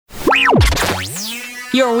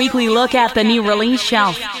Your weekly look at the new release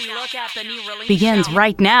shelf begins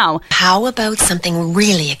right now. How about something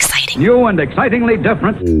really exciting? New and excitingly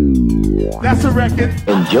different. That's a record.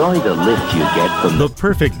 Enjoy the lift you get from the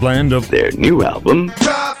perfect blend of their new album.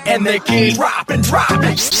 And they keep dropping.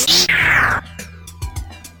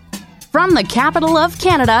 From the capital of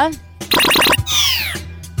Canada,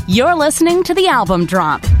 you're listening to the Album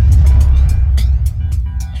Drop.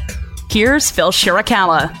 Here's Phil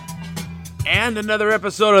Shirakawa. And another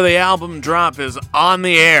episode of the Album Drop is on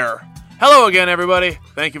the air. Hello again, everybody.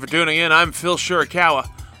 Thank you for tuning in. I'm Phil Shirakawa.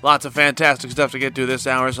 Lots of fantastic stuff to get to this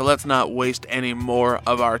hour, so let's not waste any more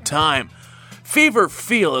of our time. Fever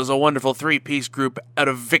Feel is a wonderful three-piece group out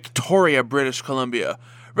of Victoria, British Columbia.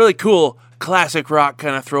 Really cool, classic rock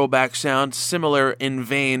kind of throwback sound, similar in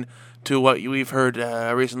vein to what we've heard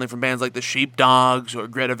recently from bands like the Sheepdogs or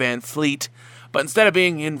Greta Van Fleet. But instead of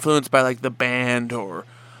being influenced by like the Band or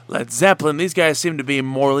Led Zeppelin, these guys seem to be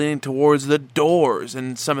more leaning towards the Doors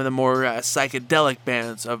and some of the more psychedelic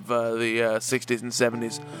bands of the 60s and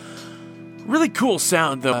 70s. Really cool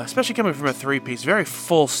sound, though, especially coming from a three-piece, very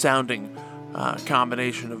full-sounding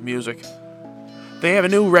combination of music. They have a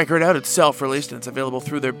new record out, it's self-released, and it's available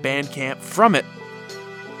through their Bandcamp. From it,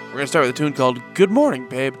 we're going to start with a tune called Good Morning,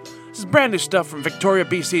 Babe. This is brand new stuff from Victoria,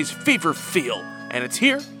 BC's Fever Feel, and it's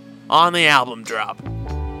here on the Album Drop.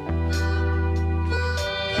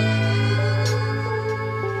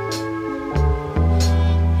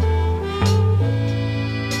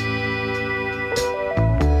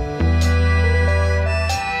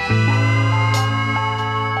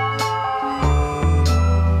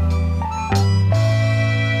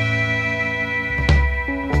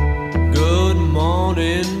 Good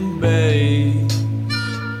morning, babe.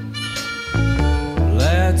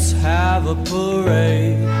 Let's have a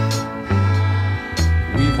parade.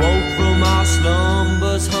 We woke from our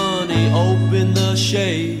slumbers, honey. Open the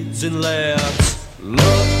shades and let's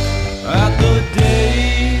look at the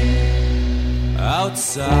day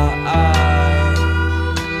outside.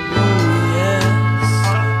 Oh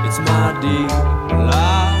yes, it's my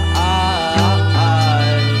delight.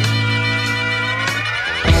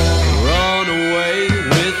 Run away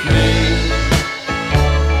with me.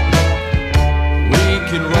 We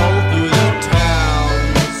can roll through the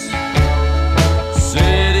towns,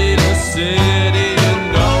 city to city,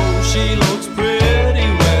 and oh, she looks pretty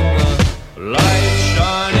when the lights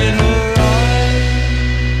shine in her eyes.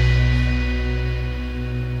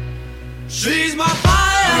 She's my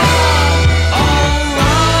fire,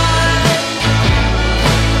 alright.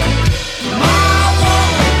 My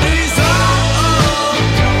warm desire.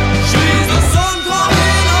 She's the sun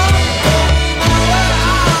coming up over where I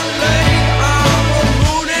lay. I'm a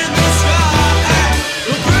moon in the sky at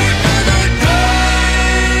the break of the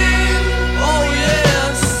day. Oh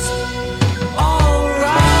yes,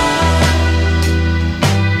 alright.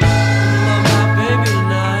 Love my baby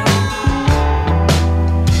tonight.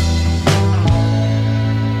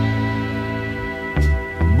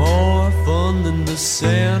 More fun than the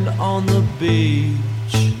sand on the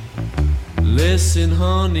beach. Listen,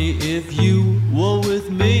 honey, if you were with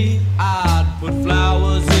me, I'd put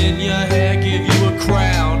flowers in your hair, give you a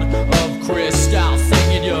crown of crystal,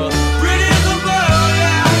 singing you're pretty as a bird,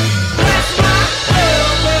 yeah. That's my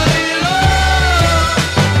baby love.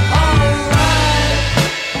 Alright.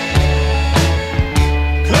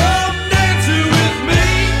 Come dancing with me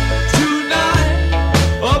tonight.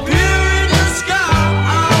 Up here in the sky,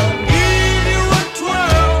 I'll give you a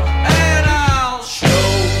twirl and I'll show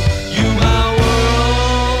you my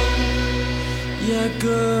world. Yeah,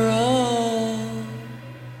 girl.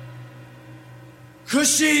 'Cause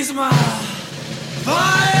she's my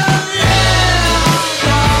fire, yeah,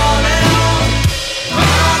 darling.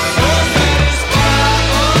 My soul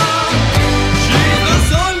satisfied. She's the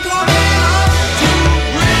sun coming up to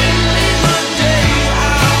bring me the day.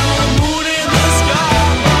 I'm the moon in the sky,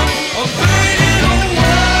 I'm fading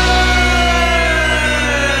away.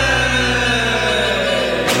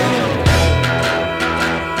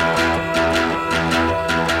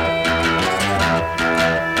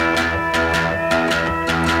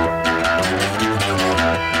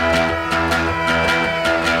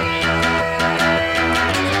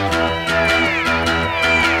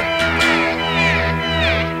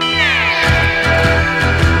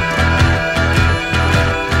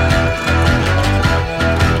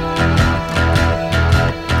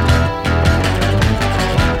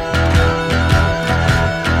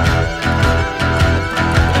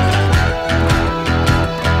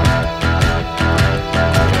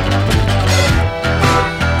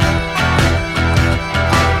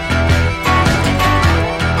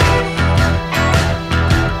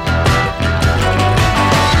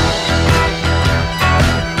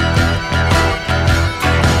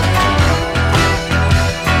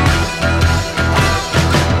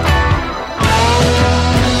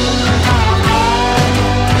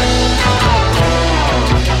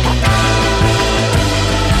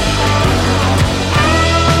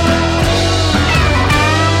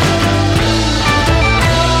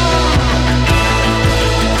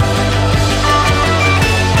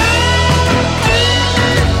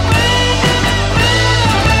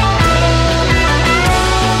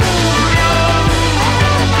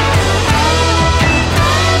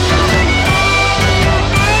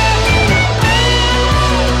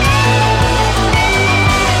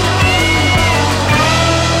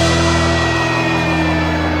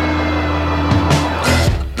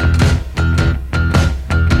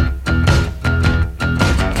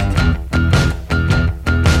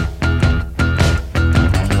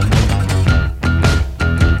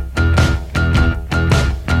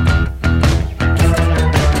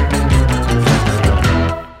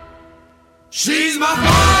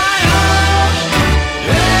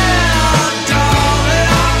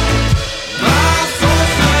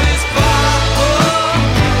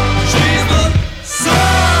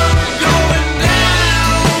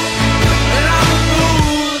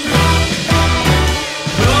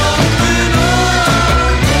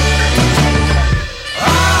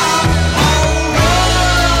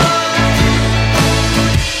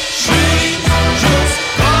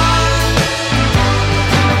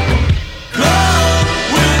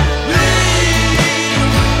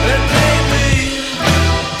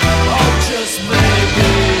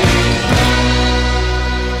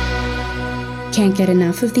 Can't get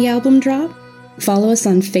enough of the album drop? Follow us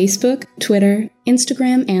on Facebook, Twitter,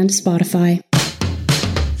 Instagram, and Spotify.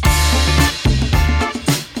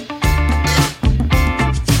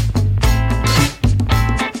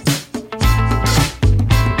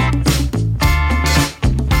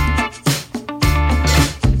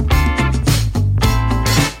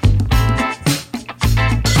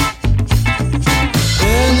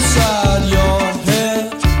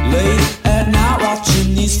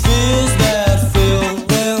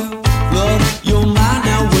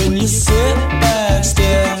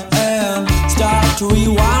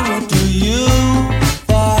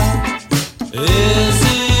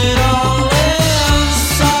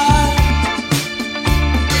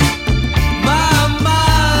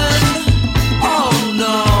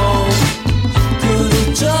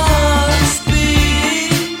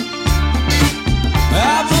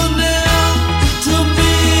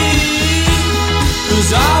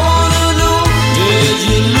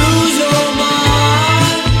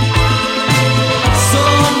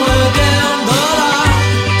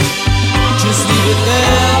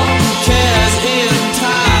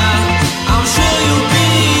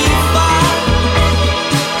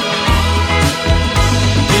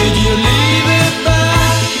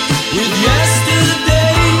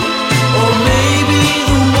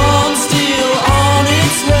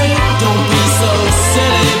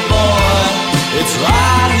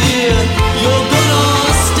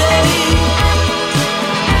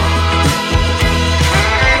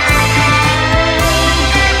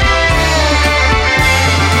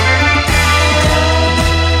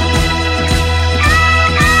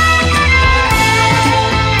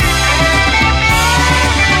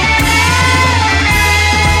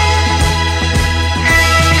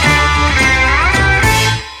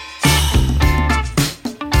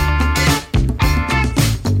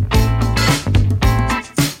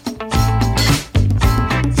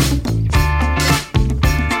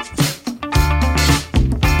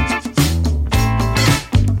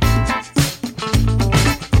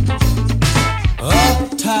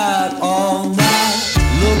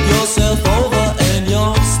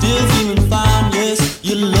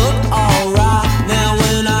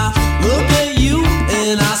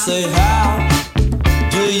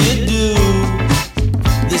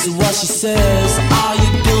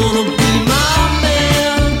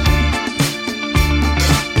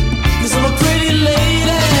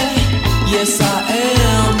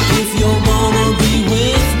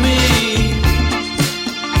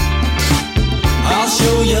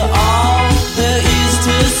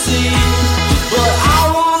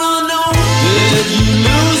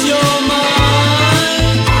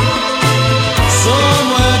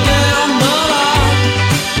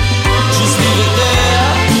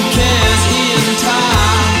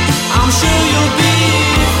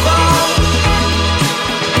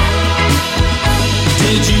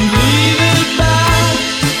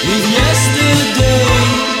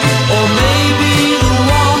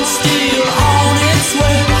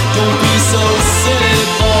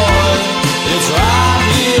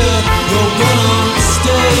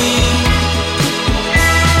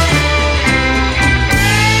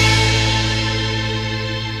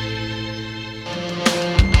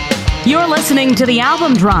 You're listening to the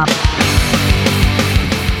album drop.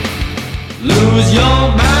 Lose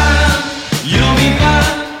your mind, you'll be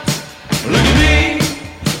fine. Look at me,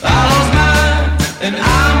 I lost mine, and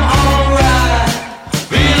I'm alright.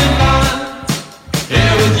 Feeling fine,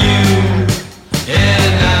 here with you,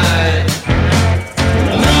 at night.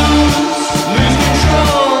 Lose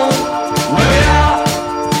control, way out,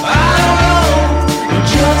 I don't know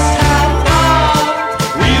just how far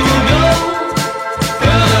we will go.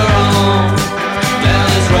 Further on, down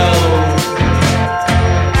this road.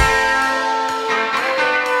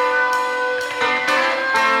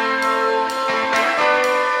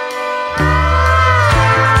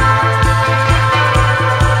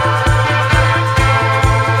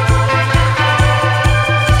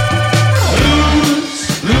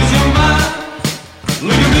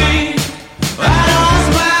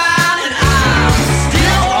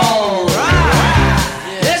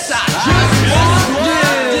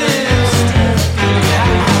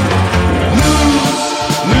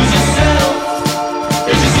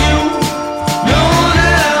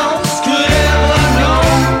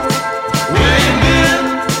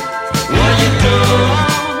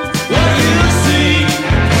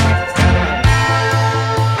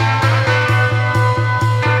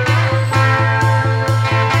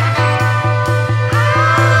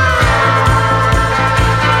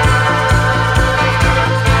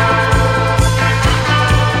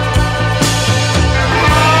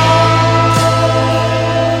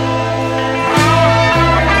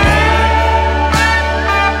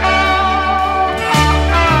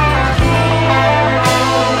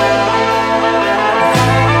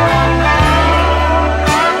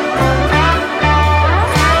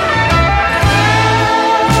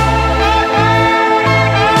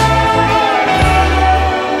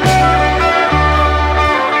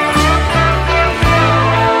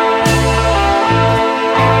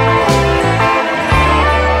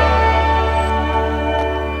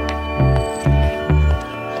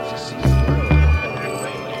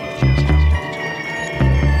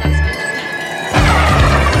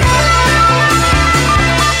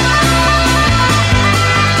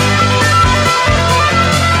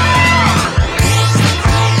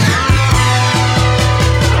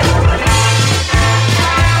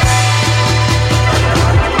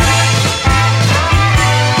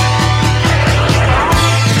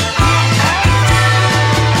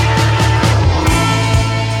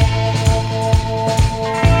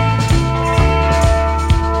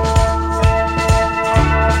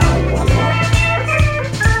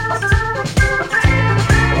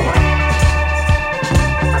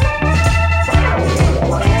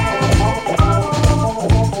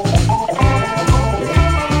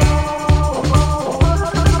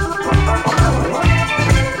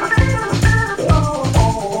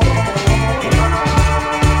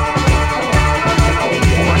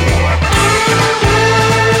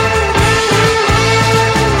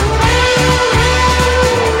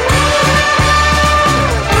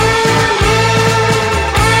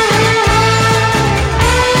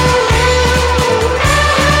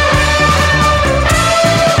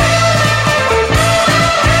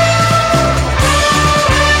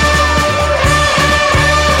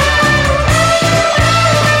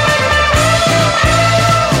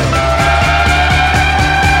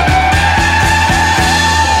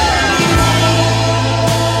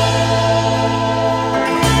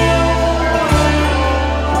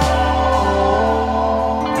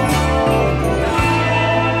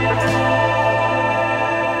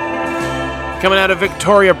 Coming out of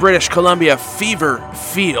Victoria, British Columbia, Fever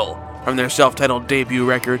Feel, from their self-titled debut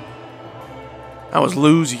record. That was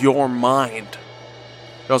Lose Your Mind.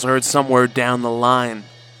 You also heard Somewhere Down the Line.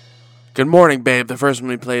 Good Morning, Babe, the first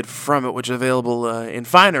one we played from it, which is available in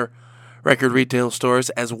finer record retail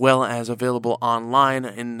stores, as well as available online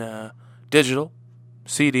in digital,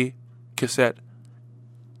 CD, cassette,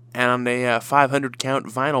 and on a 500-count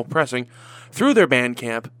vinyl pressing through their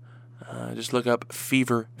Bandcamp. Just look up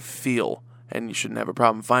Fever Feel, and you shouldn't have a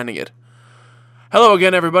problem finding it. Hello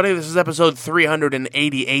again, everybody. This is episode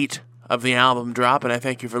 388 of the Album Drop, and I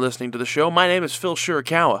thank you for listening to the show. My name is Phil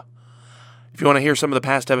Shirakawa. If you want to hear some of the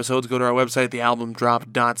past episodes, go to our website,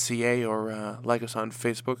 thealbumdrop.ca, or like us on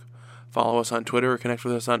Facebook, follow us on Twitter, or connect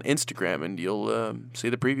with us on Instagram, and you'll see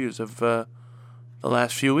the previews of the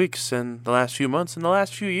last few weeks, and the last few months, and the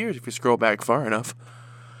last few years, if you scroll back far enough.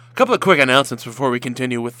 A couple of quick announcements before we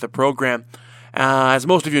continue with the program. As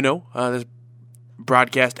most of you know, this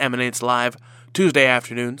broadcast emanates live Tuesday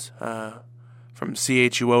afternoons from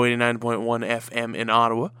CHUO 89.1 FM in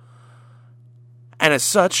Ottawa. And as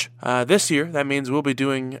such, this year, that means we'll be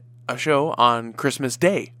doing a show on Christmas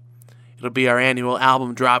Day. It'll be our annual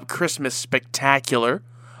Album Drop Christmas Spectacular,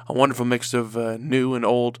 a wonderful mix of new and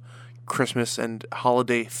old Christmas and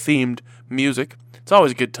holiday-themed music. It's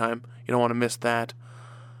always a good time. You don't want to miss that.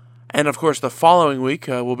 And, of course, the following week,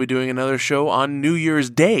 we'll be doing another show on New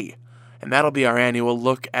Year's Day. And that'll be our annual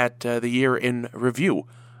look at the year in review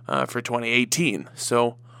for 2018.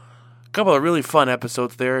 So, a couple of really fun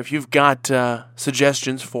episodes there. If you've got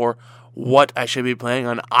suggestions for what I should be playing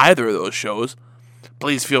on either of those shows,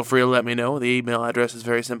 please feel free to let me know. The email address is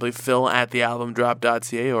very simply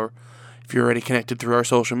phil@thealbumdrop.ca, or if you're already connected through our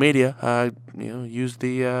social media, use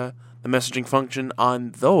the messaging function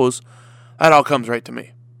on those. That all comes right to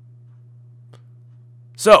me.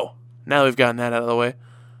 So, now we've gotten that out of the way,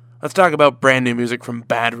 let's talk about brand new music from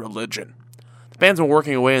Bad Religion. The band's been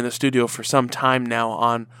working away in the studio for some time now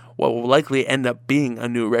on what will likely end up being a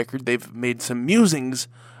new record. They've made some musings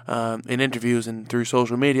in interviews and through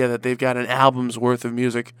social media that they've got an album's worth of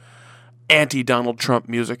music, anti-Donald Trump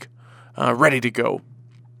music, ready to go.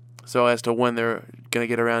 So as to when they're going to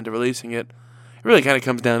get around to releasing it, it really kind of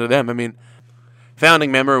comes down to them. I mean,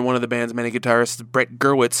 founding member and one of the band's many guitarists, Brett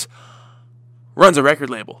Gurewitz, runs a record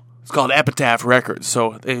label. It's called Epitaph Records,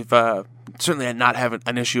 so they've certainly not having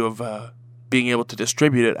an issue of being able to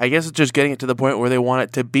distribute it. I guess it's just getting it to the point where they want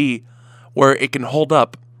it to be where it can hold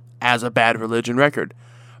up as a Bad Religion record.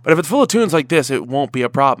 But if it's full of tunes like this, it won't be a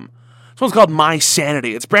problem. This one's called My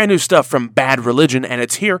Sanity. It's brand new stuff from Bad Religion, and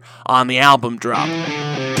it's here on the Album Drop.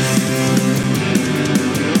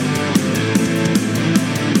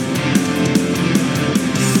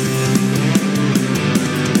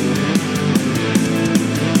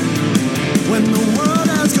 When the world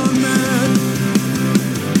has gone mad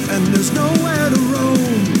and there's nowhere to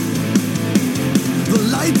roam, the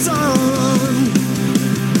lights are on,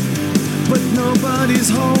 but nobody's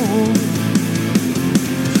home.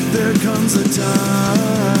 There comes a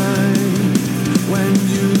time when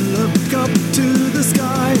you look up to the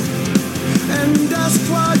sky and ask,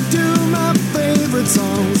 why do my favorite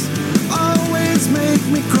songs always make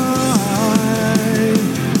me cry?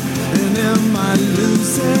 And am I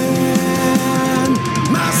losing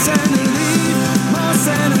my sanity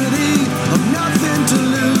of nothing to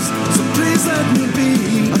lose? So please let me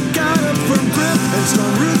be. I've got a firm grip and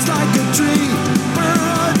strong roots like a tree,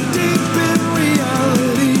 burrowed deep in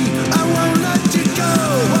reality. I won't let you go.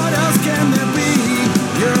 What else can there be?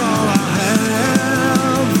 You're all I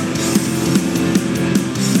have.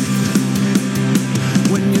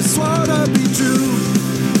 When you swore to be true,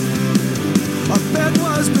 I bet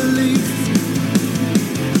was belief,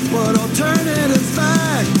 but alternative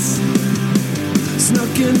facts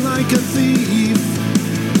snuck in like a thief.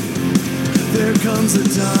 There comes a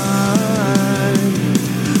time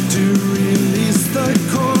to release the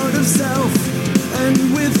cord of self,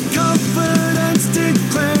 and with confidence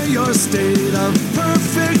declare your state of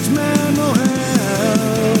perfect mental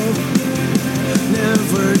health.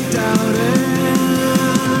 Never doubting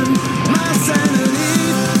my sanity,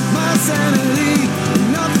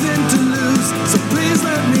 nothing to lose, so please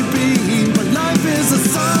let me be. But life is a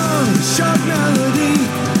song, a short melody,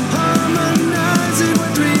 harmonizing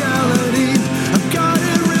with reality. I've got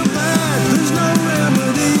it real bad, there's no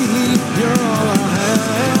remedy. You're all I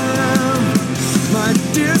have, my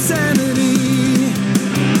dear sanity.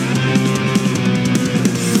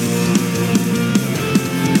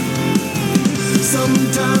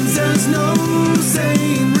 Sometimes there's no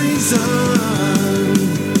sane reason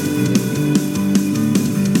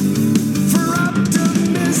for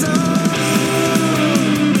optimism.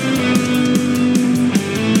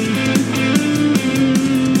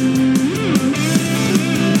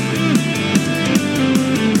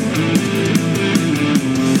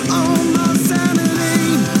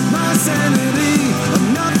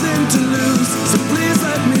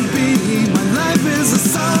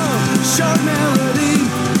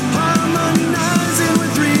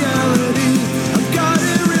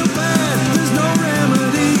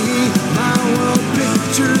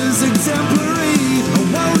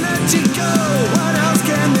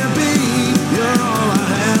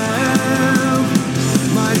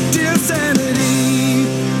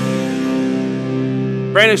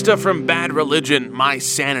 Brand new stuff from Bad Religion. My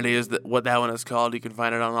Sanity is what that one is called. You can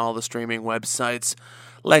find it on all the streaming websites.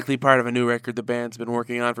 Likely part of a new record the band's been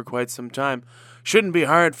working on for quite some time. Shouldn't be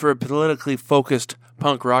hard for a politically focused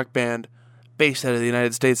punk rock band based out of the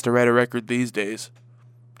United States to write a record these days.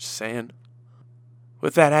 Just saying.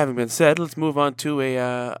 With that having been said, let's move on to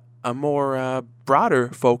a more broader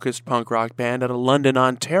focused punk rock band out of London,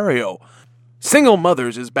 Ontario. Single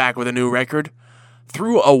Mothers is back with a new record.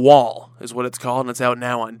 Through a Wall is what it's called, and it's out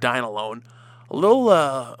now on Dynalone. A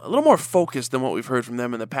little more focused than what we've heard from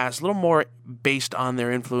them in the past. A little more based on their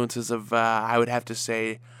influences of, I would have to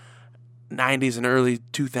say, 90s and early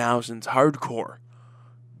 2000s hardcore.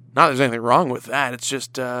 Not that there's anything wrong with that. It's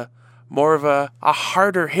just more of a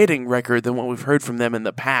harder hitting record than what we've heard from them in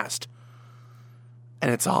the past.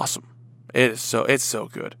 And it's awesome. It's so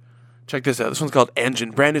good. Check this out. This one's called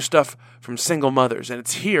Engine. Brand new stuff from Single Mothers, and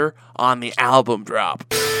it's here on the album drop.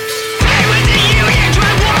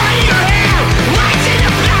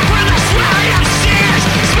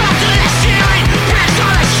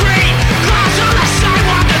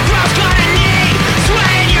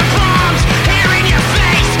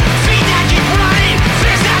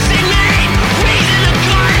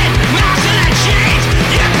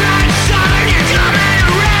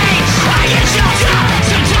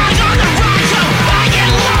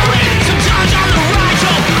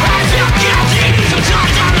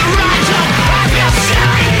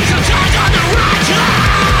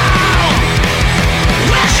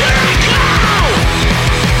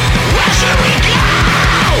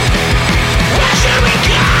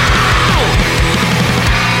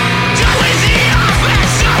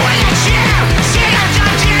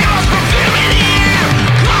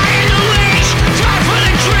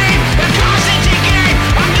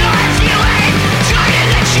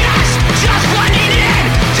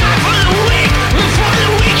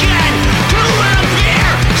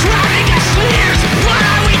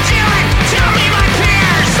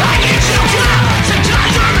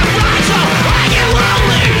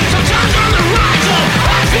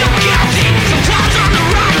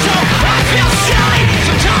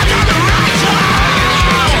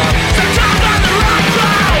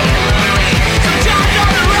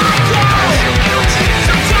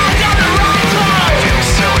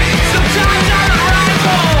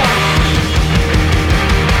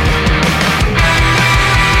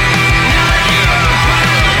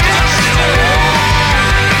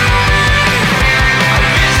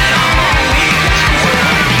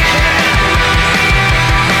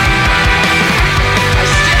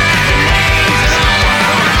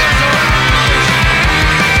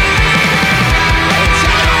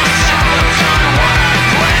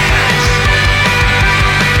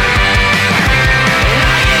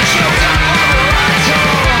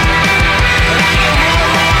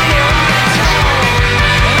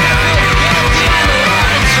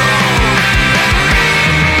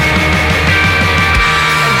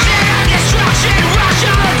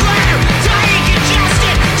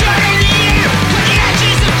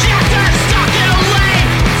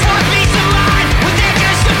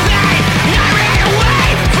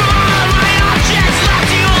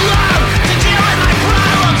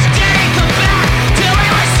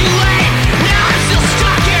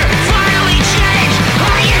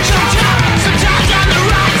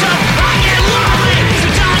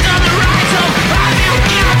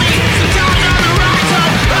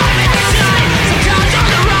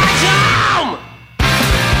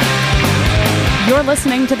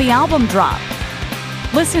 Listening to The Album Drop.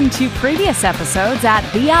 Listen to previous episodes at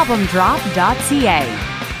thealbumdrop.ca.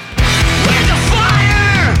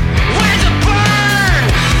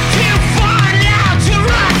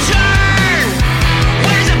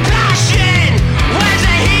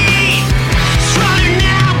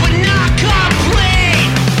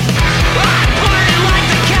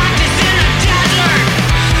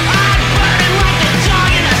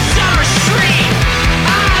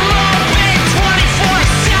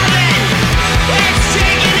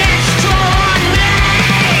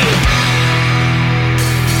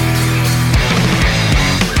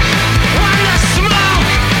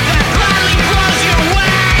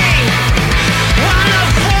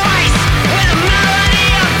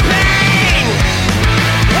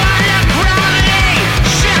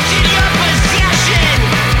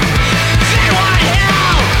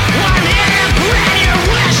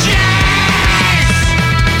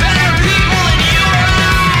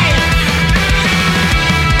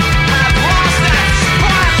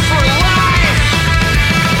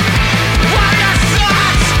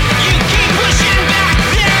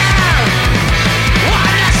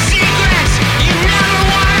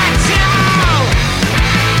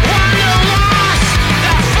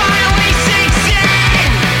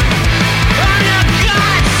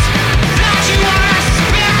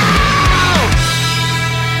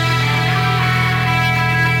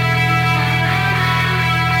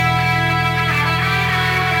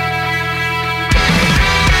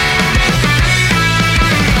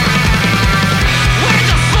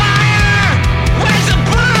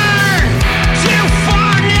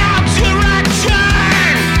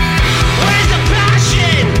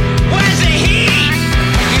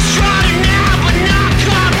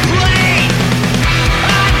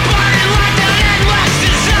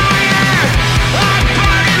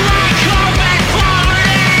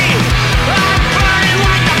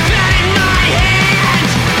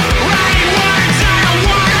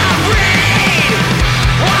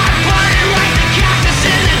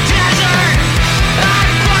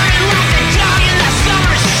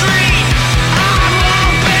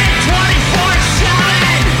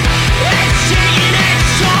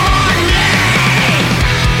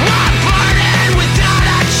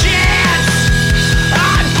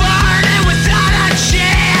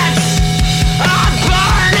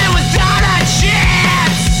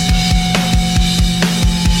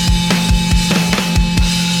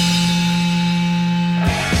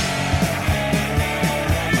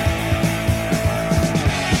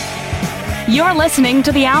 You're listening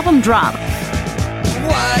to The Album Drop.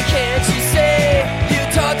 Why can't you say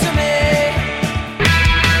you talk to me?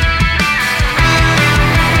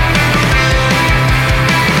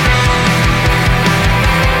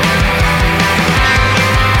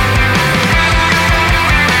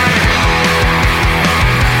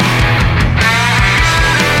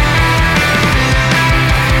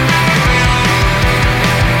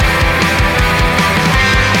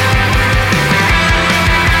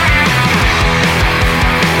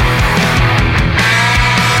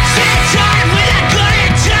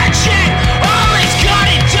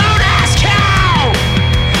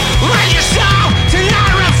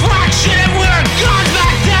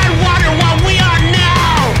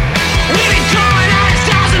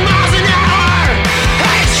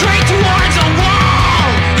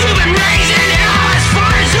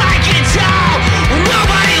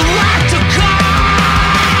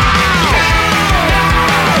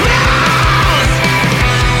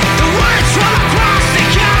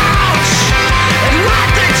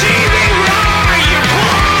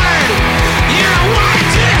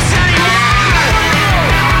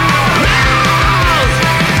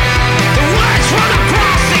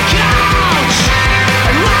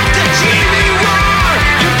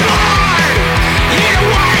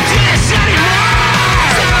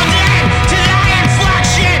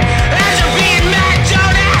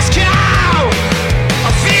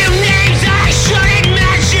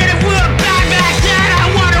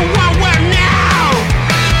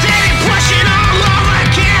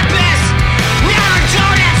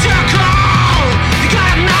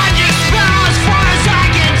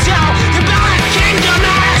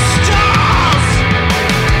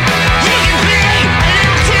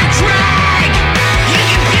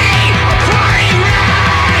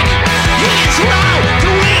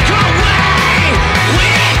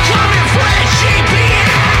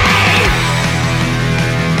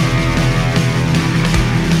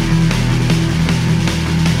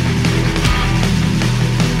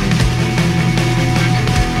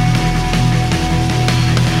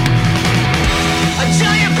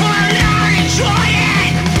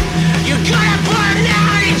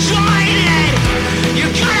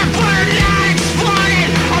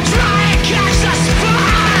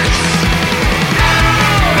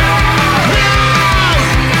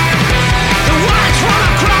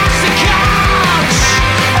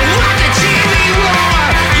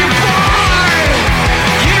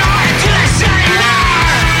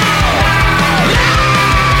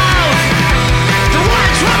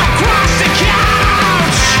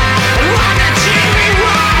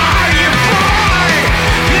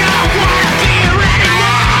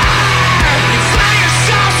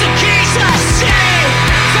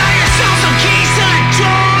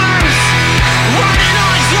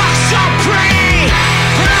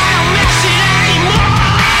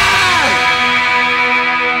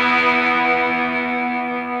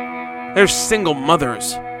 There's Single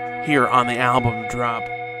Mothers here on the album drop.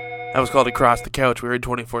 That was called Across the Couch. We heard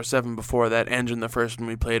 24/7 before that. Engine, the first one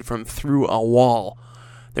we played from Through a Wall.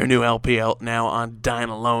 Their new LP out now on Dine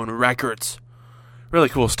Alone Records. Really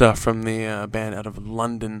cool stuff from the band out of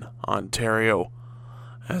London, Ontario.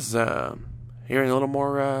 As hearing a little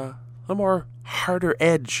more harder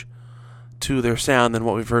edge to their sound than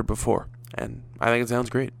what we've heard before. And I think it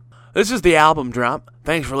sounds great. This is the album drop.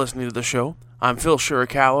 Thanks for listening to the show. I'm Phil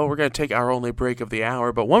Shirakawa. We're going to take our only break of the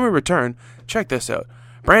hour, but when we return, check this out.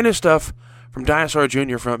 Brand new stuff from Dinosaur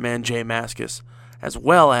Jr. frontman Jay Mascis, as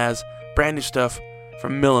well as brand new stuff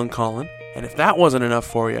from Millencolin. And if that wasn't enough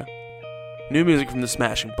for you, new music from the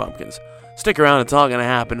Smashing Pumpkins. Stick around, it's all going to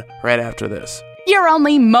happen right after this. You're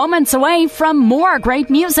only moments away from more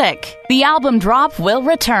great music. The album drop will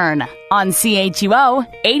return on CHUO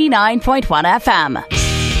 89.1 FM.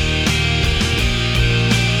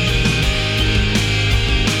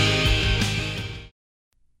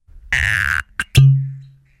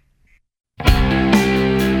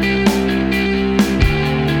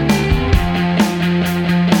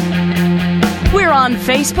 We're on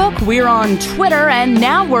Facebook, we're on Twitter, and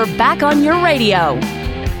now we're back on your radio.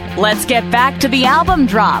 Let's get back to the album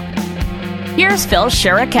drop. Here's Phil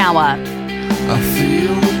Shirakawa. I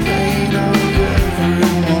feel the pain of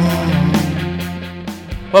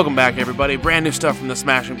everyone. Welcome back, everybody. Brand new stuff from the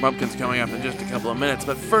Smashing Pumpkins coming up in just a couple of minutes.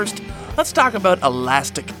 But first, let's talk about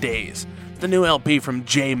Elastic Days, the new LP from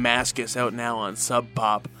Jay Mascis out now on Sub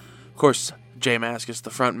Pop. Of course, Jay Mascis,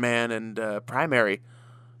 the front man and primary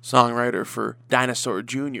songwriter for Dinosaur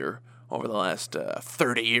Jr. over the last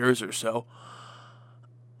 30 years or so.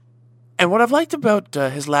 And what I've liked about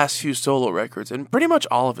his last few solo records, and pretty much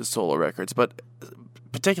all of his solo records, but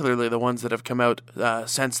particularly the ones that have come out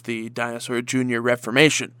since the Dinosaur Jr.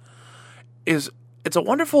 Reformation, it's a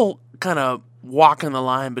wonderful kind of walking the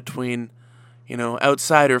line between,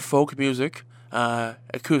 outsider folk music,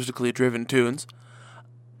 acoustically driven tunes,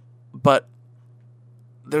 but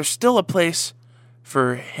there's still a place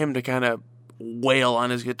for him to kind of wail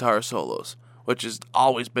on his guitar solos, which has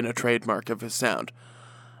always been a trademark of his sound.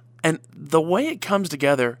 And the way it comes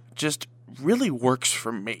together just really works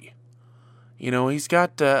for me. He's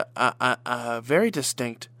got a very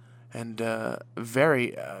distinct and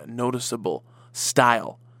very noticeable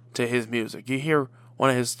style to his music. You hear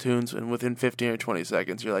one of his tunes, and within 15 or 20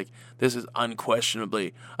 seconds, you're like, this is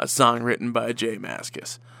unquestionably a song written by J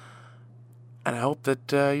Mascis. And I hope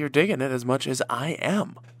that you're digging it as much as I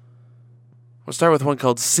am. We'll start with one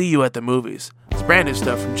called See You at the Movies. It's brand new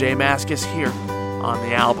stuff from J Mascis here on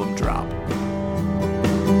the Album Drop.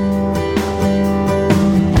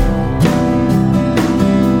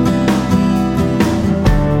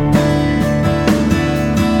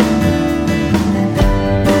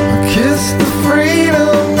 Kiss the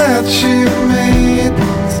freedom that she made,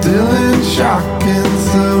 still in shock and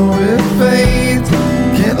so it fades.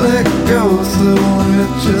 Can't let go, so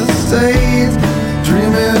it just stays,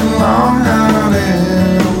 dreaming long out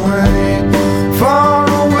and away, far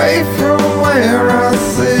away from where I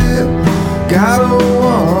sit. Gotta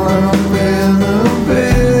warm up in a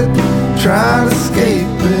bit, tried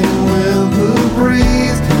escaping with the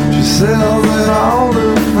breeze. She sells it all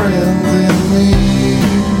her friends and me.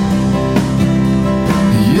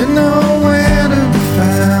 You know where to be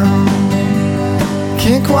found,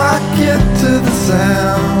 can't quite get to the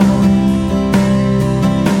sound.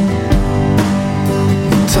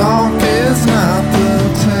 The talk is not the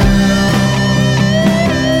town.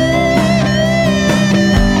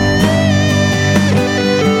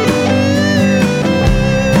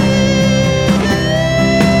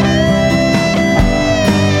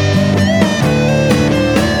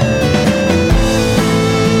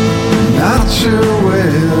 Not sure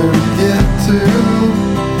where to get to.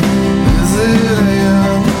 Is it in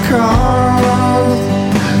the cars?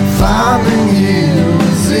 Finding you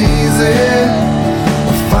is easy,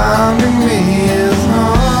 finding me is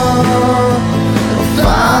hard.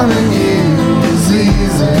 Finding you is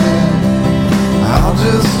easy, I'll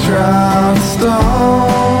just try to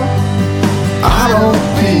start. I don't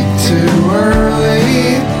peak too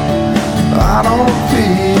early, I don't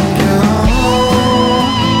peak at all.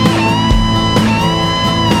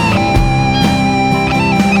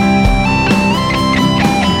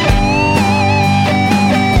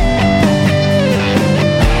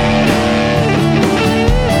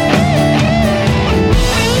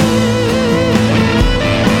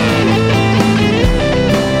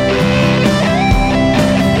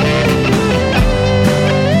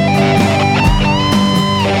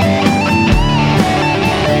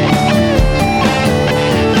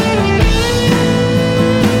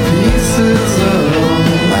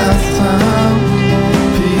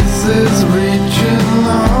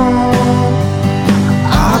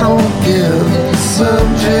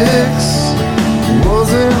 Subjects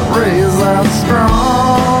wasn't raised that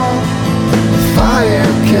strong. The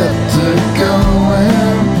fire kept it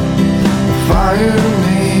going, fired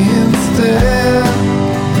me instead.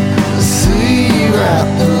 See you at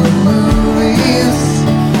the movies,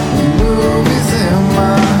 the movies in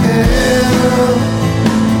my head.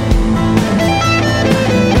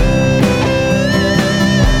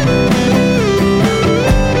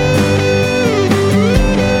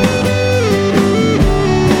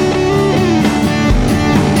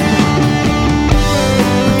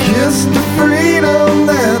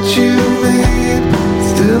 You made,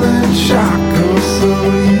 still in shock, or so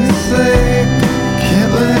you say.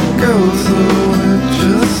 Can't let go, so it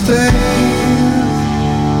just stays.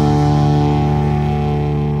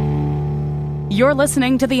 You're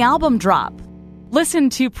listening to The Album Drop. Listen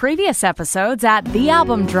to previous episodes at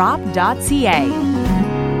thealbumdrop.ca.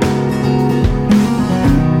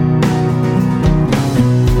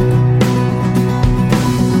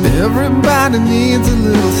 Everybody needs a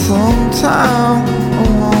little sometime, I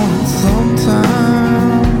want it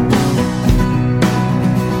sometime.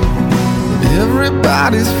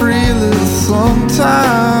 Everybody's free a little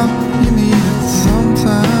sometime, you need it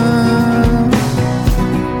sometime.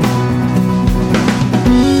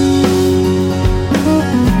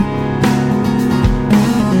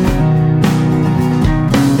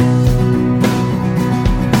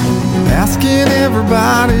 Asking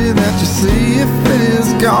everybody that you see if it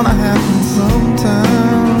is gonna happen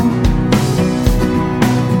sometime.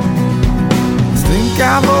 Think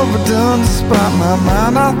I've overdone despite my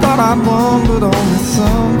mind. I thought I'd won, but only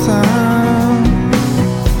sometime.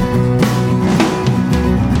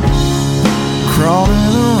 crawling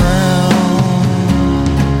around.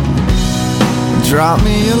 Drop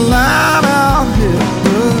me a line, I'll hit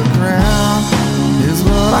the ground. Here's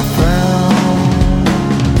what I found.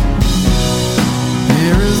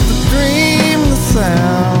 Here is the dream, the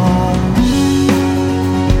sound.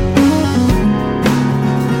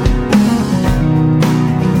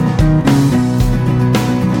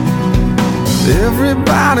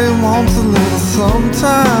 Everybody wants a little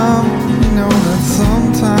sometime. You know that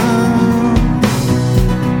sometime.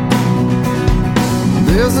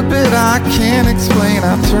 There's a bit I can't explain.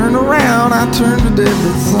 I turn around, I turn to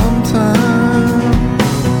deadly sometime.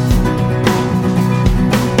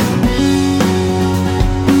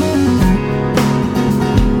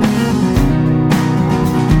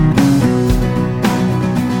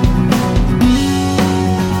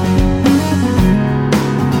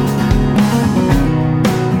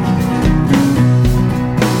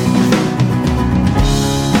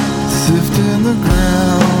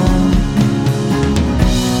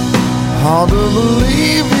 Hard to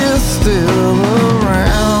believe you're still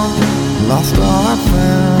around. Lost all I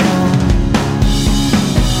found.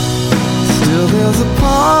 Still there's a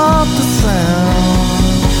part to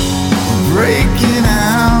sound. Breaking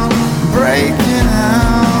out, breaking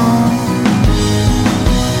out.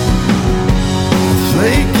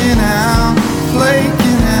 Flaking out,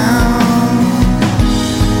 flaking out.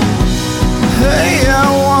 Hey, I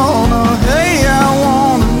wanna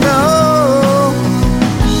know.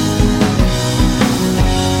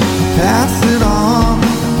 Pass it on,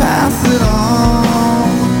 pass it on.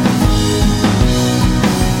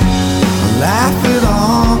 Laugh it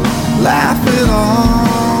on, laugh it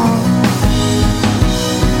on.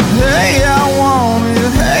 Hey, I want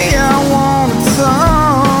it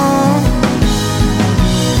some.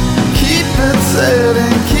 Keep it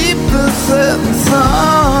setting sun.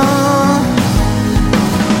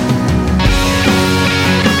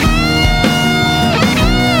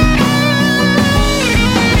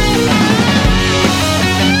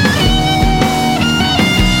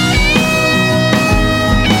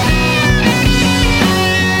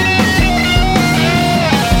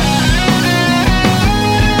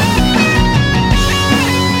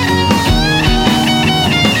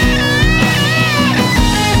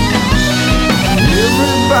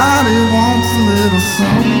 Everybody wants a little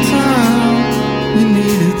sometime. You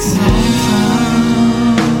need it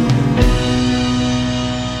sometime.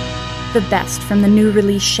 The best from the new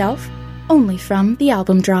release shelf, only from the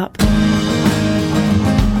album drop.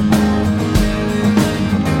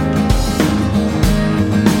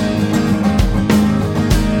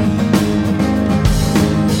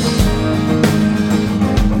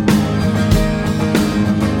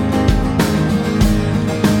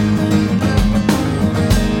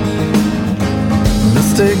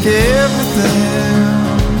 Take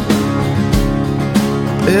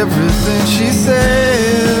everything she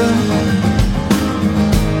said.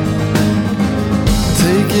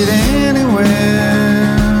 Take it anywhere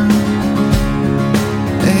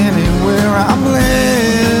I'm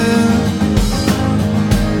led.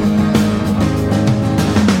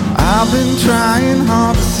 I've been trying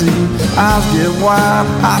hard to see. Eyes get wide,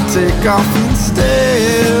 I take off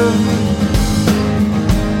instead.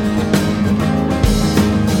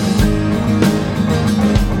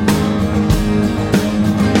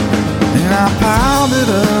 I piled it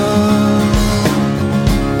up,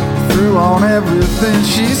 threw on everything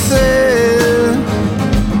she said,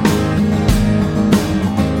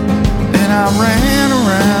 and I ran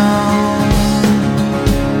around,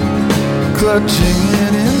 clutching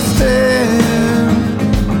it instead.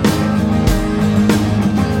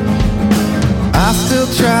 I still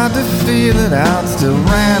tried to feel it out, still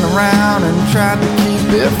ran around and tried to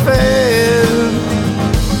keep it fed.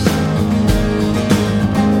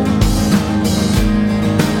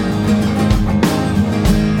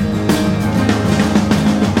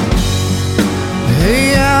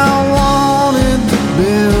 Hey, I wanted to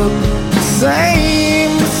build the same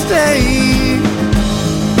mistake,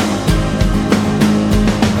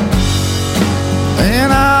 and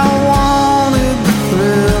I wanted to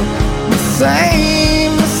thrill the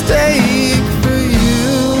same mistake for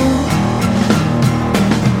you.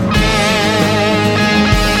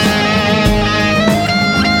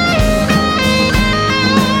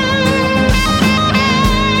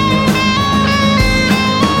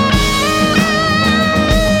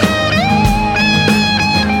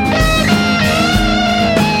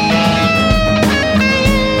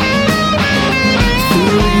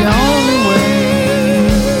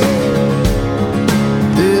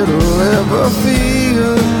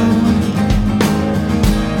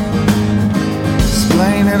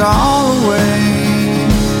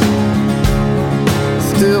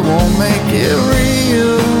 won't make it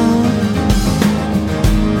real.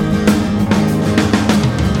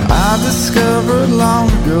 I discovered long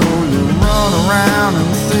ago you run around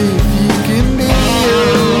and see if you can deal.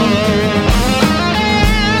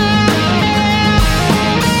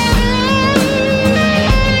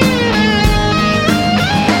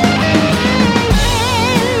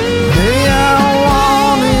 Hey, I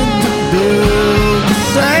wanted to build the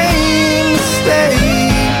same mistake,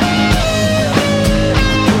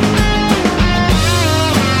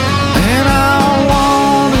 and I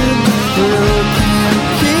wanted to feel can't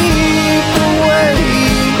keep away.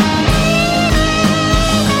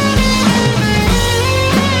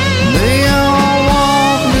 They all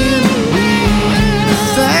want me to be the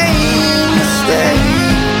same mistake.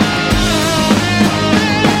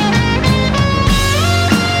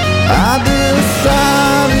 I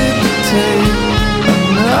decided to take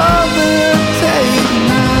another take,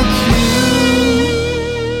 not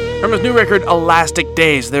you. From his new record, Elastic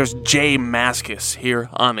Days, there's Jay Mascis here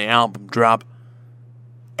on the album drop.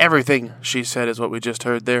 Everything She Said is what we just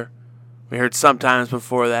heard there. We heard Sometimes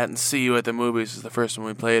before that, and See You at the Movies is the first one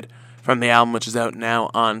we played from the album, which is out now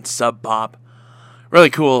on Sub Pop. Really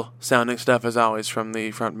cool sounding stuff, as always, from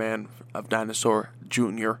the frontman of Dinosaur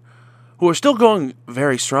Jr., who are still going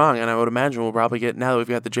very strong, and I would imagine we'll probably get, now that we've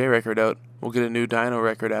got the J record out, we'll get a new Dino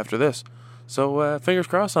record after this. So, fingers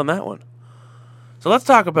crossed on that one. So let's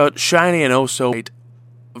talk about Shiny and Oh So Bright,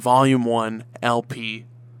 Volume 1 LP,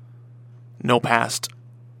 No Past,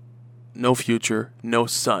 No Future, No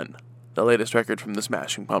Sun, the latest record from the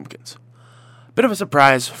Smashing Pumpkins. Bit of a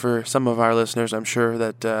surprise for some of our listeners, I'm sure,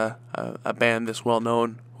 that a band this well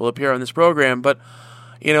known will appear on this program, but,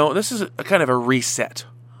 you know, this is a kind of a reset.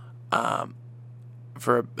 And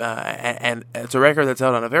it's a record that's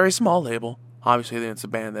out on a very small label. Obviously, it's a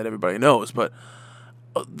band that everybody knows, but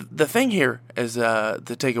the thing here is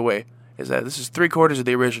to take away is that this is 3/4 of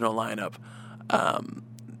the original lineup.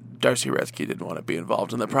 Darcy Retzky didn't want to be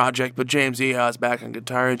involved in the project, but James Iha is back on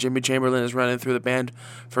guitar, and Jimmy Chamberlain is running through the band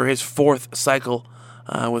for his 4th cycle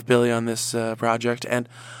with Billy on this project. And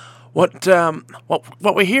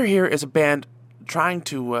what we hear here is a band trying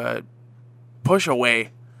to push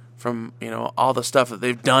away from, you know, all the stuff that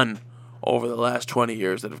they've done over the last 20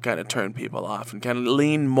 years that have kind of turned people off, and kind of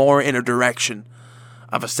lean more in a direction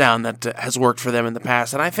of a sound that has worked for them in the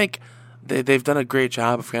past. And I think they've done a great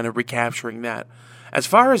job of kind of recapturing that. As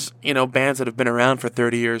far as, you know, bands that have been around for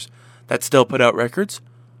 30 years that still put out records,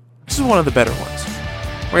 this is one of the better ones.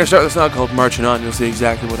 We're going to start this song called Marching On. You'll see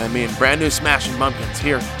exactly what I mean. Brand new Smashing Pumpkins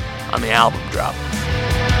here on the album drop.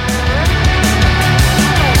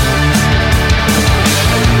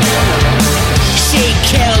 She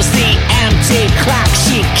kills the empty clock.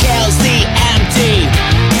 She kills the empty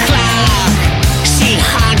clock. She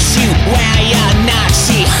haunts you where you're not.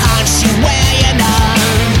 She haunts you where you're not.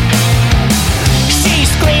 She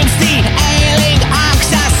screams the ailing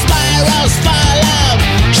ox. Her spirals full of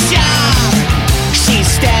shock. She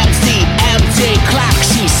stabs the empty clock.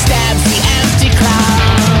 She stabs the empty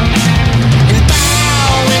clock. And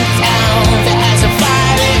bowing down, there's a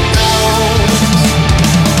violent note.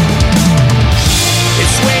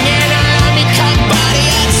 It's swinging around me, come body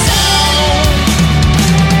and soul.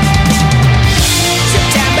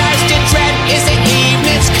 September's the dread is the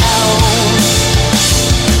evening's cold.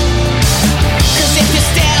 'Cause if you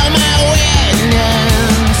steal my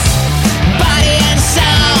witness, body and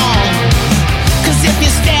soul. 'Cause if you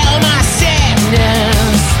steal my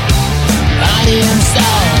sickness, body and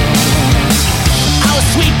soul. Oh,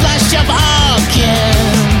 sweet blush of orchid,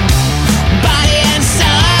 body and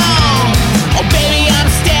soul. Oh, baby, I'm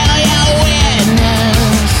still your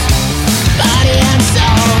witness, body and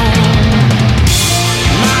soul.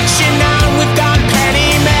 Marching on with gone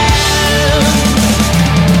penny men.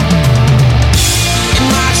 And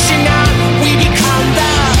marching on, we become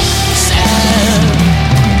the same.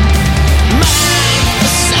 Mind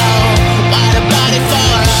for soul, what a body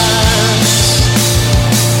for us.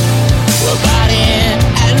 We're body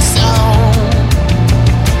and soul.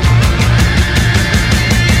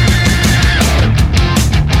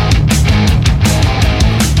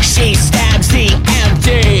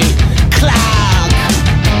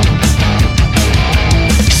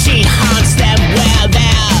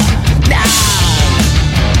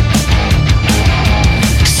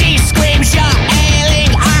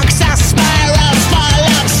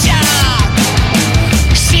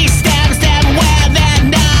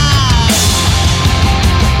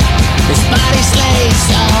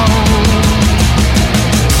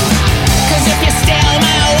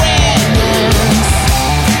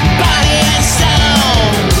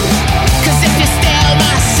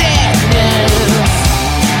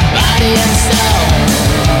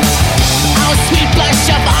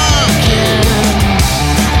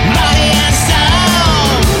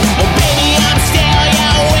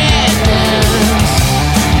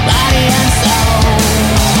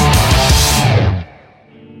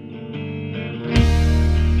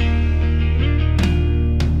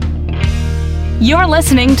 You're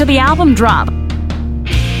listening to The Album Drop.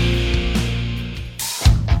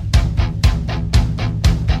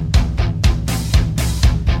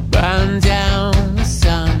 Burn down the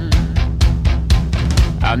sun.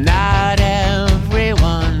 I'm not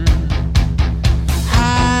everyone.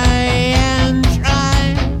 High and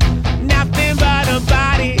dry, nothing but a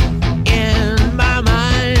body in my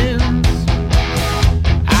mind.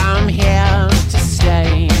 I'm here to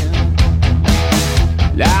stay,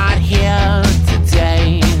 not here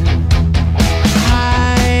today.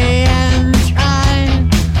 High and dry,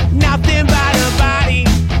 nothing but a body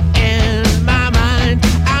in my mind.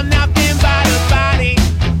 I'm nothing but a body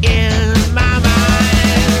in my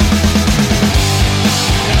mind.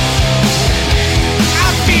 I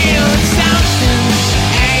feel something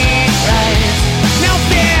ain't right. No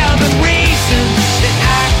valid reason that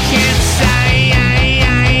I can't say.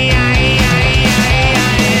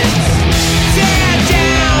 Tear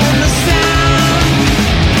down the sound,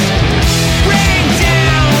 bring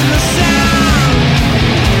down the sound.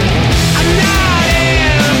 I'm not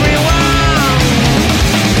everyone.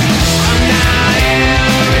 I'm not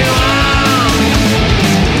everyone.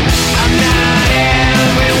 I'm not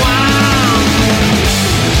everyone.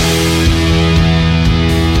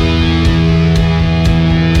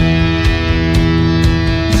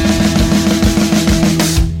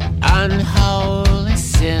 Unholy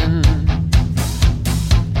sin,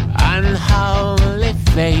 unholy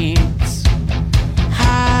fates,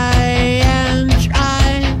 high and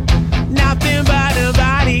dry, nothing but a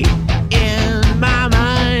body in my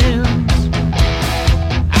mind.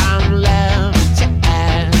 I'm left to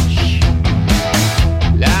ash,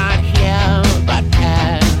 not here but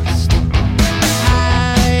past.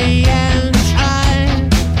 High and dry,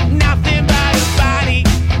 nothing but a body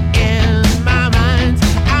in my mind.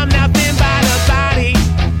 I'm nothing but a body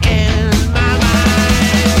in my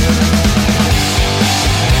mind.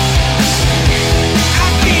 I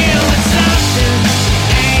feel that something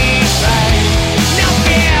ain't right. No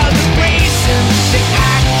valid reason that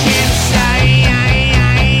I can't say.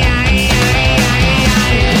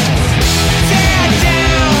 Tear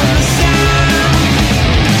down the sound,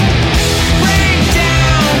 bring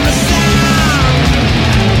down the sound.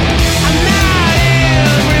 I'm not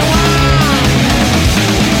everyone.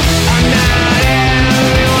 I'm not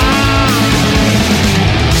everyone.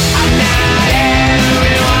 I'm not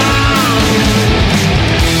everyone.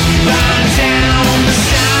 Burn down the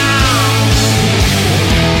sound.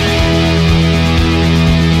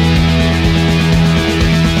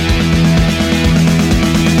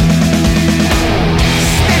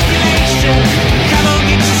 Speculation, come on,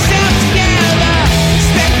 get yourself together.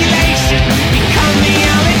 Speculation, become the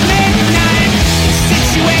owl at midnight.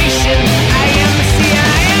 Situation, I am the seer,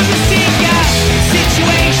 I am the seeker.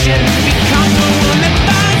 Situation, become the one that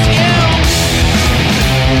finds you.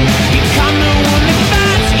 Become the one that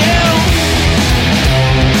finds you.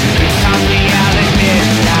 Become the owl at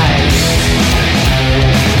midnight.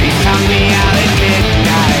 Become the owl at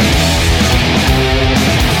midnight.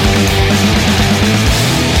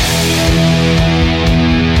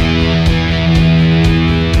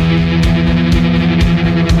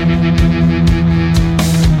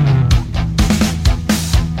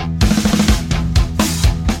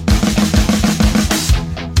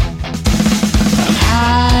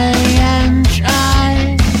 High and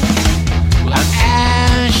dry, I'm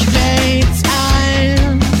ash made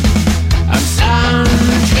time. I'm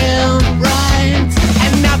sun-drilled bright,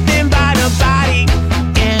 and nothing but a body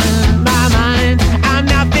in my mind. I'm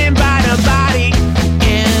nothing but a body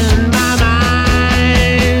in my mind.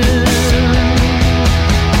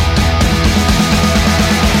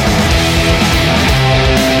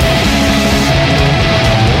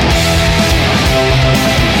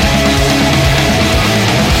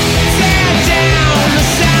 Tear down the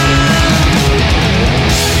sound,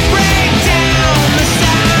 break down the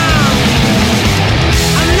sound.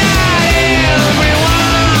 I'm not everyone.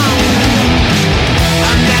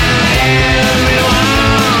 I'm not everyone.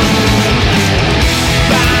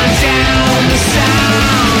 Burn down the sound.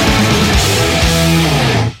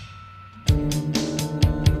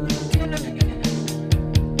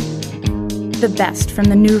 The best from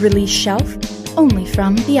the new release shelf, only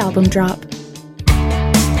from The Album Drop.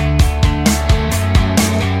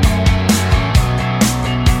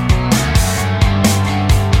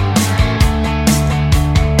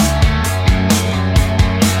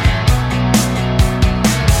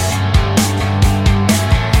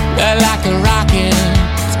 Burn like a rocket,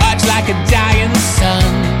 touch like a dying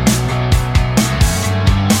sun.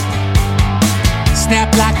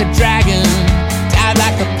 Snap like a dragon, die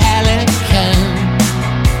like a pelican.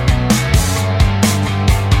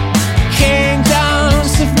 Kingdom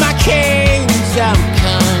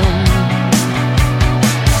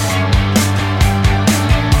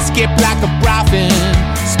like a prophet,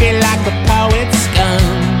 spit like a poet's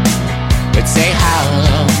gun. But say, how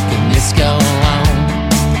long can this go on?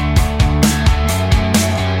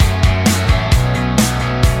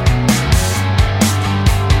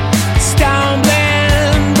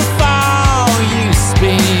 Stumbling before you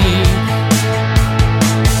speak,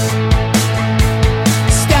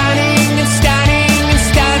 stunning and stunning and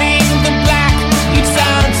stunning the black. You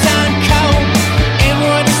turn cold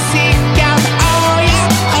inward to seek out all your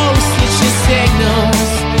hopes, which your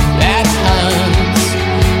signals that hunts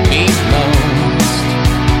me most.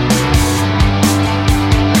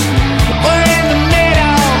 We're in the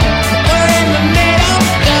middle,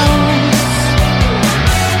 ghosts.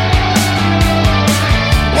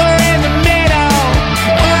 We're in the middle,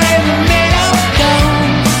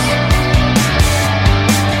 ghosts.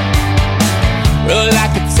 Rule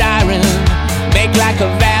like a tyrant, make like a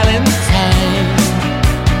valentine,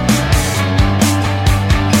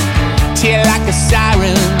 tear like a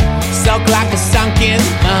siren, soak like a sunken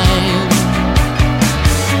mine.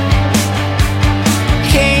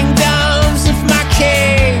 Kingdoms of my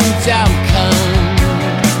kingdom come,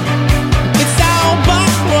 it's all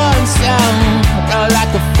but one song. Roll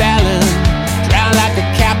like a felon, drown like a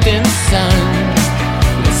captain's son.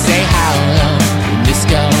 Let's say, how long can this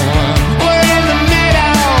go on? We're in the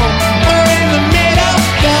middle,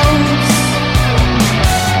 ghosts.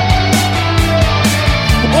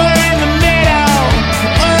 We're in the middle,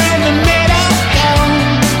 ghosts.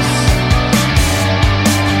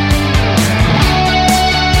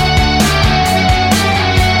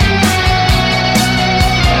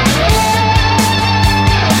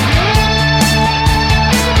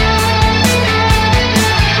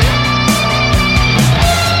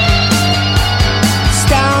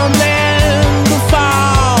 Stumbling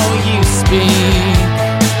before you speak,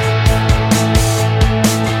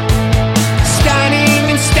 stunning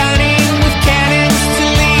and stunning with cannons to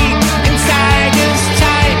lead and tigers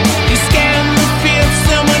tight. You scan the field,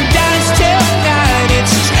 someone dies tonight.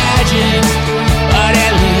 It's tragic, but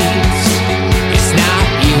at least it's not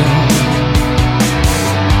you.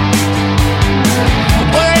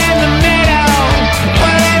 We're in the middle, ghosts.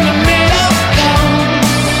 We're in the middle,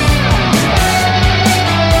 ghosts.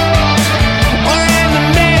 We're in the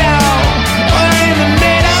middle, ghosts. We're in the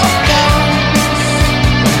middle,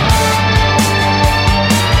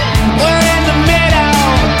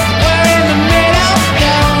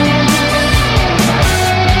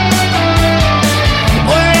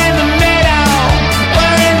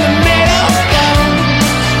 ghosts.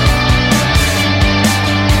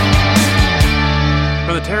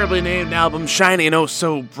 From the terribly named album Shining Oh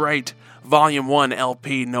So Bright, Volume 1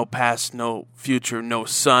 LP, No Past, No Future, No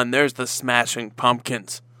Sun, there's the Smashing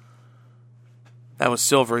Pumpkins. That was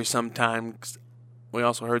Silvery Sometimes. We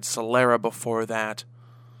also heard Solera before that.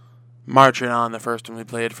 Marching On, the first one we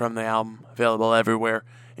played from the album, available everywhere,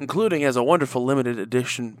 including as a wonderful limited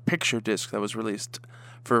edition picture disc that was released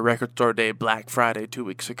for Record Store Day Black Friday 2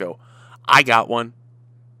 weeks ago. I got one.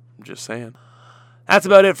 I'm just saying. That's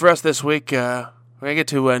about it for us this week. We're going to get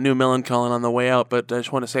to New Millencolin on the way out, but I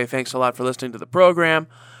just want to say thanks a lot for listening to the program.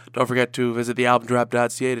 Don't forget to visit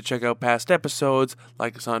thealbumdrop.ca to check out past episodes,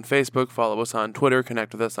 like us on Facebook, follow us on Twitter,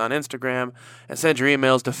 connect with us on Instagram, and send your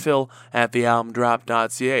emails to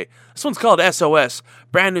phil@thealbumdrop.ca. This one's called SOS.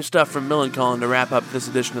 Brand new stuff from Millencolin to wrap up this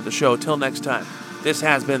edition of the show. Till next time, this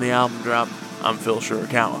has been The Album Drop. I'm Phil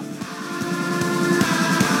Shirakawa.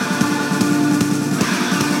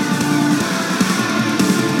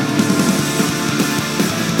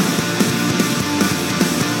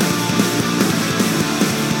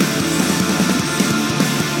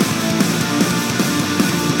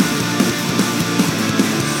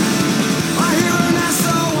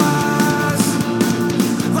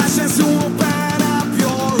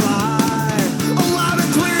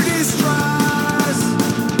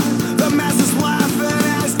 The masses laughing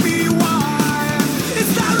as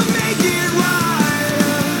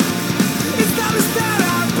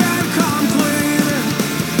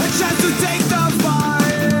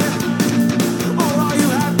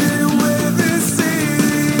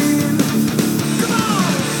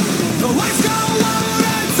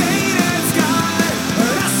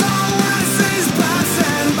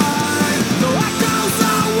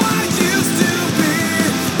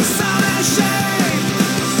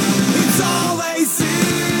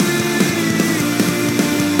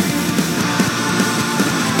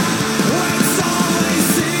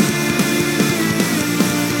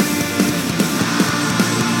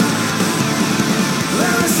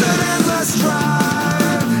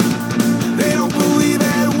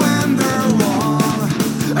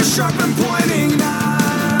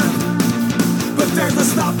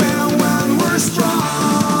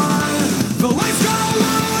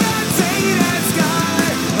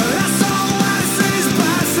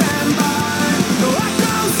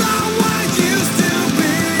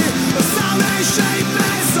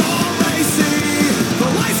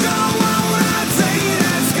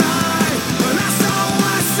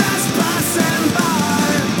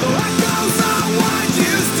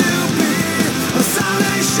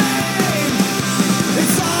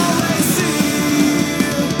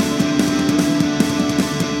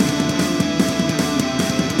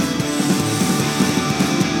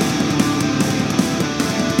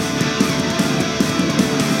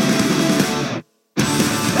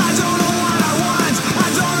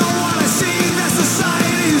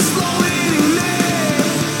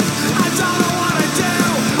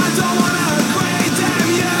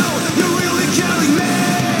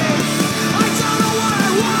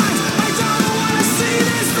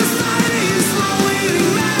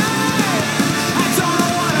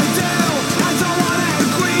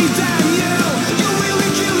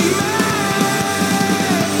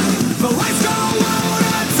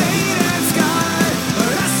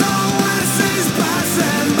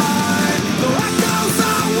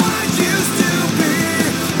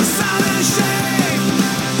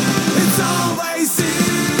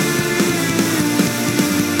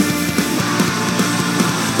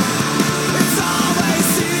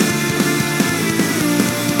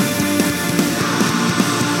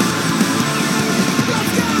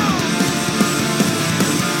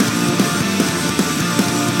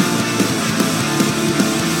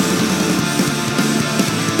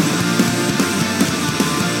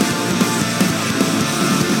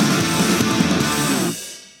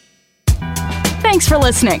Thanks for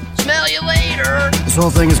listening. Smell you later. This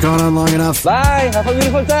whole thing has gone on long enough. Bye. Have a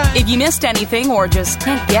beautiful time. If you missed anything or just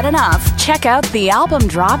can't get enough, check out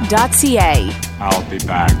thealbumdrop.ca. I'll be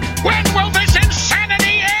back. When will this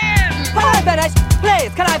insanity end? Can I finish?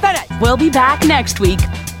 Please, can I finish? We'll be back next week.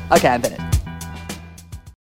 Okay, I'm finished.